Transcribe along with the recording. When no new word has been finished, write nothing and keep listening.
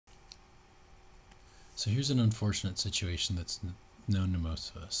So here's an unfortunate situation that's known to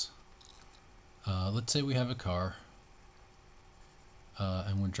most of us. Let's say we have a car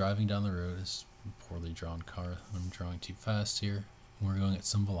and we're driving down the road. It's a poorly drawn car. I'm drawing too fast here. And we're going at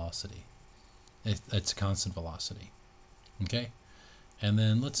some velocity. It's a constant velocity. Okay? And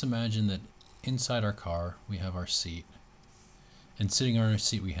then let's imagine that inside our car we have our seat. And sitting on our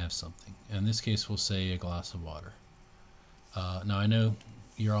seat we have something. In this case we'll say a glass of water. Now I know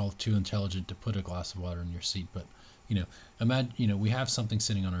you're all too intelligent to put a glass of water in your seat, but imagine we have something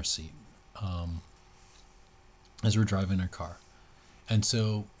sitting on our seat as we're driving our car, and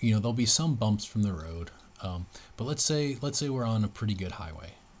so there'll be some bumps from the road, but let's say we're on a pretty good highway.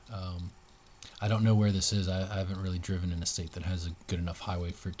 I don't know where this is. I haven't really driven in a state that has a good enough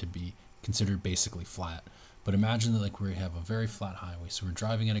highway for it to be considered basically flat. But imagine that we have a very flat highway, so we're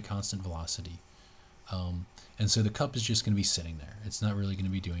driving at a constant velocity. And so the cup is just going to be sitting there. It's not really going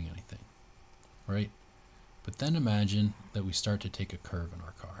to be doing anything, right? But then imagine that we start to take a curve in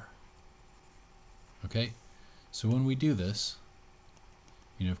our car. Okay? So when we do this,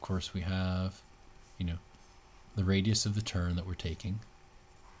 of course we have, the radius of the turn that we're taking.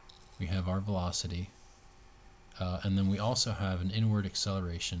 We have our velocity. And then we also have an inward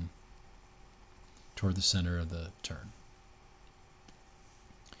acceleration toward the center of the turn.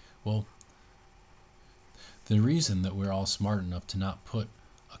 Well, the reason that we're all smart enough to not put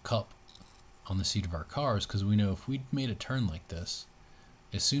a cup on the seat of our car is because we know if we made a turn like this,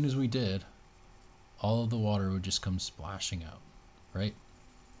 as soon as we did, all of the water would just come splashing out, right?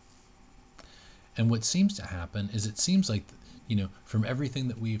 And what seems to happen is it seems like, from everything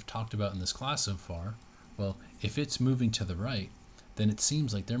that we've talked about in this class so far, well, if it's moving to the right, then it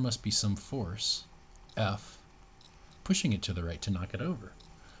seems like there must be some force, F, pushing it to the right to knock it over.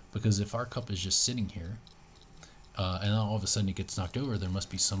 Because if our cup is just sitting here, and all of a sudden it gets knocked over, there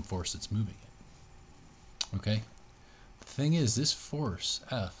must be some force that's moving it. Okay? The thing is, this force,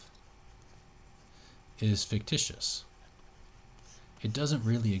 F, is fictitious. It doesn't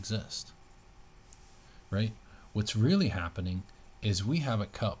really exist. Right? What's really happening is we have a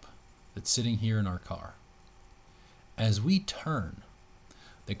cup that's sitting here in our car. As we turn,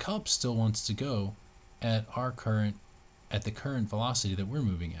 the cup still wants to go at the current velocity that we're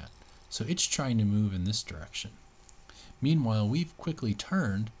moving at. So it's trying to move in this direction. Meanwhile, we've quickly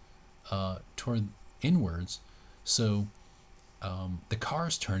turned toward inwards, so the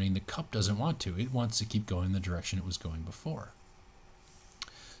car's turning, the cup doesn't want to. It wants to keep going the direction it was going before.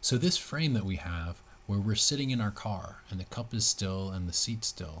 So this frame that we have, where we're sitting in our car, and the cup is still and the seat's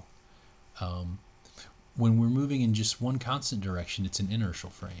still, when we're moving in just one constant direction, it's an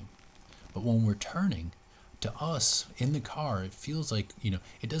inertial frame. But when we're turning, to us in the car, it feels like,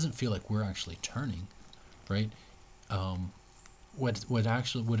 it doesn't feel like we're actually turning, right? What it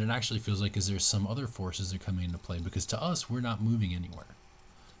actually feels like is there's some other forces that are coming into play, because to us we're not moving anywhere,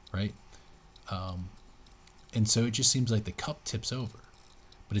 right? And so it just seems like the cup tips over,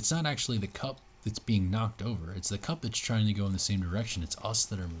 but it's not actually the cup that's being knocked over. It's the cup that's trying to go in the same direction. It's us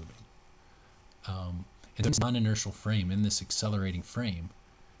that are moving. In this non-inertial frame, in this accelerating frame,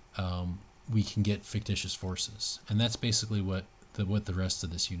 we can get fictitious forces, and that's basically what the rest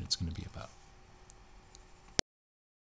of this unit's going to be about.